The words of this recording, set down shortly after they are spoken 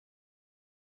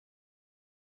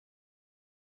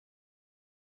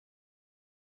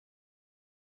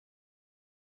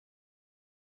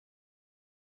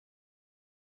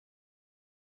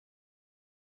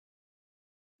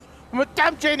I'm a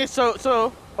damn genius.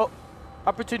 Oh,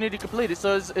 opportunity completed.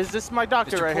 So is this my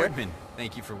doctor Mr. right Portman,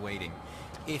 thank you for waiting.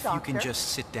 If you can Doctor? just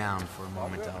sit down for a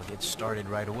moment, I'll get started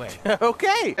right away. here?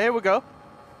 Okay, here we go.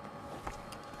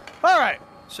 All right.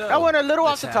 So, I went a little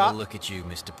off let's the have top. a look at you,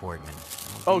 Mr. Portman.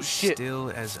 Oh, Be shit. Still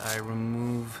as I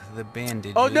remove the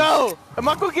bandages. Oh no! Am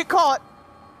I gonna get caught?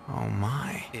 Oh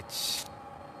my. It's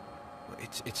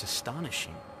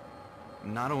astonishing.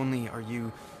 Not only are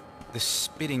you the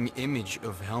spitting image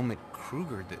of Helmut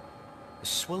Kruger, the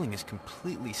swelling has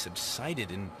completely subsided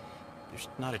and there's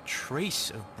not a trace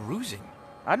of bruising.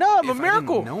 I know, I'm a If I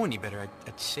miracle. didn't know any better,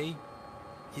 I'd say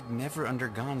you'd never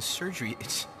undergone surgery.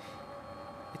 It's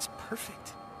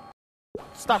perfect.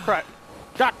 Stop crying.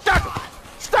 Doctor!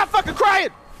 Stop fucking crying!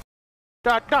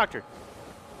 Doctor.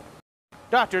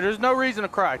 Doctor, there's no reason to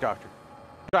cry, doctor.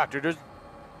 Doctor,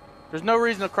 there's no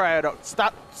reason to cry at all.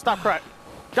 Stop crying.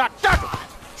 Doctor!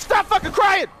 Stop fucking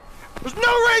crying! There's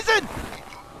no reason!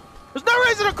 There's no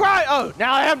reason to cry! Oh,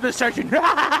 now I am the surgeon.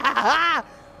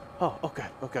 Oh, okay.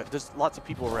 There's lots of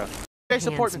people around. They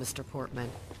support me. Mr.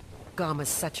 Portman. GOM is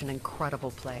such an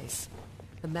incredible place.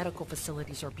 The medical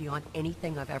facilities are beyond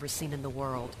anything I've ever seen in the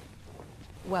world.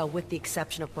 Well, with the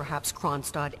exception of perhaps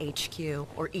Kronstadt HQ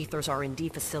or Aether's R&D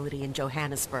facility in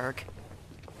Johannesburg.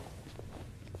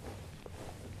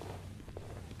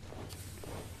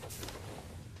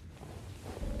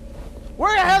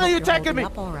 Where the hell are you You're taking holding me?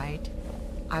 up all right.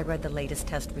 I read the latest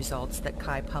test results that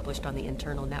Kai published on the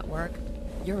internal network.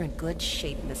 You're in good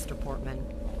shape, Mr. Portman.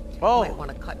 Oh. Might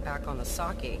want to cut back on the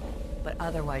sake, but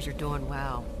otherwise you're doing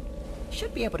well.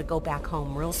 Should be able to go back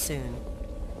home real soon.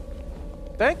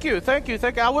 Thank you.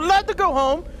 I would love to go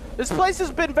home. This place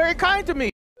has been very kind to me.